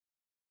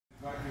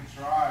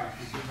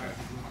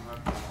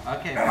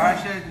Okay,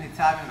 Parshat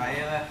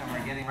NitzavimVaylech, and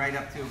we're getting right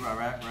up to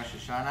Rosh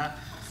Hashanah.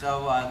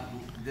 So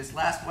this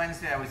last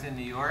Wednesday I was in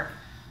New York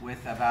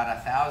with about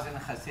 1,000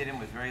 Hasidim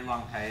with very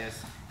long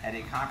payas at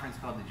a conference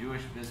called the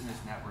Jewish Business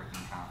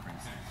Networking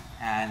Conference.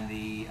 And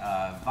the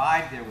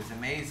vibe there was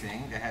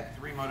amazing. They had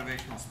 3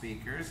 motivational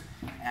speakers,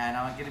 and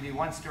I'm going to give you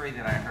one story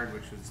that I heard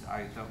which was,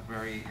 I thought,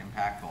 very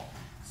impactful.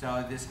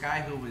 So this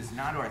guy who was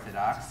not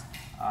Orthodox,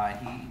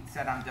 he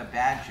said, "I'm the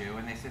bad Jew,"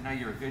 and they said, "No,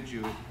 you're a good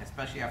Jew,"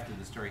 especially after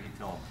the story he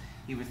told.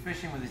 He was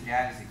fishing with his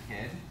dad as a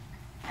kid,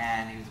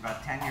 and he was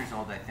about 10 years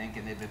old, I think,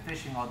 and they'd been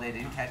fishing all day,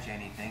 didn't catch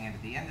anything, and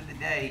at the end of the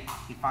day,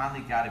 he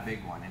finally got a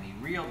big one, and he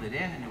reeled it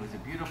in, and it was a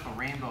beautiful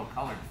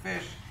rainbow-colored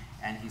fish,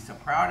 and he's so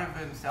proud of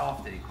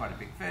himself that he caught a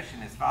big fish,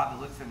 and his father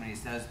looks at him and he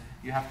says,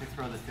 "You have to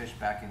throw the fish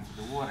back into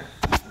the water."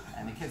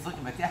 And the kid's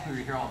looking, "But Dad, we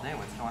were here all day,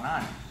 what's going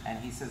on?" And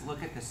he says,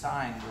 "Look at the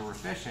sign where we're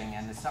fishing,"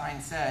 and the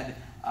sign said,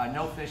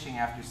 "No fishing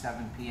after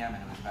 7 p.m.,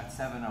 and it was about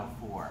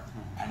 7:04.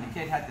 And the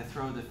kid had to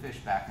throw the fish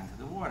back into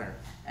the water.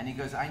 And he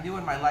goes, "I knew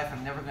in my life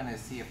I'm never going to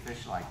see a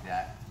fish like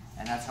that.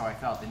 And that's how I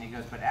felt." And he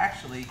goes, "But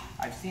actually,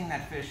 I've seen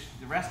that fish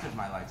the rest of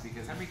my life,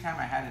 because every time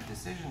I had a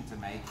decision to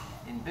make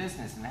in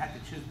business and I had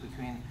to choose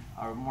between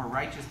a more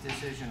righteous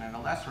decision and a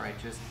less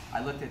righteous, I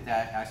looked at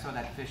that, I saw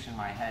that fish in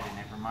my head, and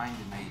it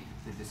reminded me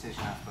the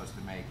decision I'm supposed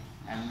to make."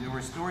 And there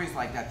were stories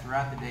like that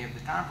throughout the day of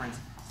the conference,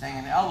 saying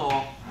in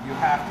Elul, you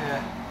have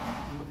to,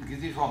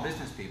 because these were all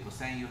business people,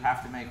 saying you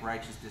have to make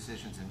righteous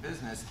decisions in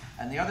business.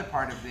 And the other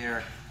part of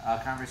their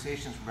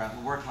conversations were about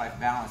work-life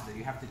balance, that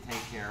you have to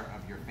take care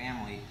of your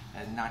family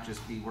and not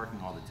just be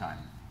working all the time.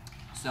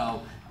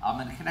 So I'm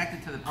going to connect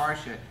it to the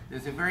Parsha.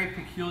 There's a very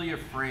peculiar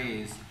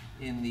phrase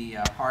in the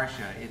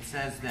Parsha. It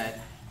says that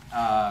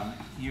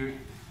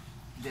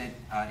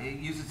it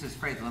uses this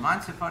phrase, "L'man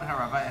sefot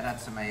harava erat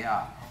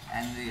sameya."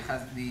 And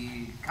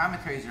the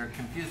commentaries are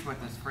confused what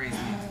this phrase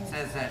means. It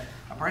says that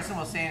a person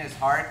will say in his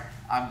heart,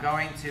 "I'm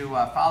going to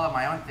follow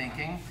my own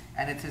thinking,"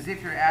 and it's as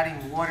if you're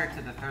adding water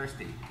to the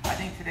thirsty. I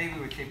think today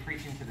we would say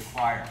preaching to the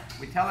choir.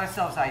 We tell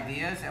ourselves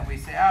ideas and we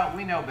say, "Oh,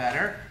 we know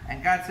better."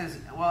 And God says,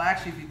 "Well,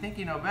 actually, if you think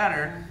you know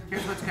better,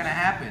 here's what's going to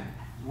happen.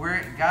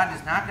 God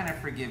is not going to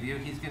forgive you.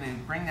 He's going to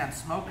bring down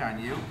smoke on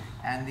you,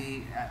 and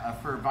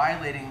for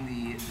violating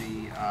the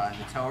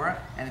Torah."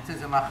 And it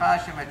says,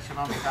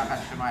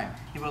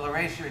 "He will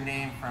erase your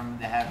name from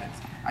the heavens."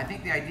 I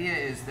think the idea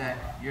is that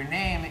your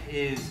name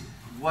is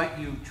what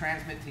you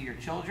transmit to your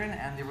children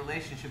and the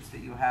relationships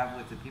that you have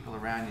with the people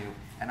around you.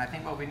 And I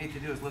think what we need to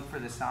do is look for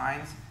the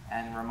signs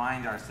and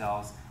remind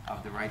ourselves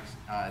of the right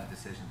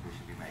decisions we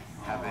should be making.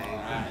 Have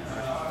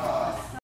a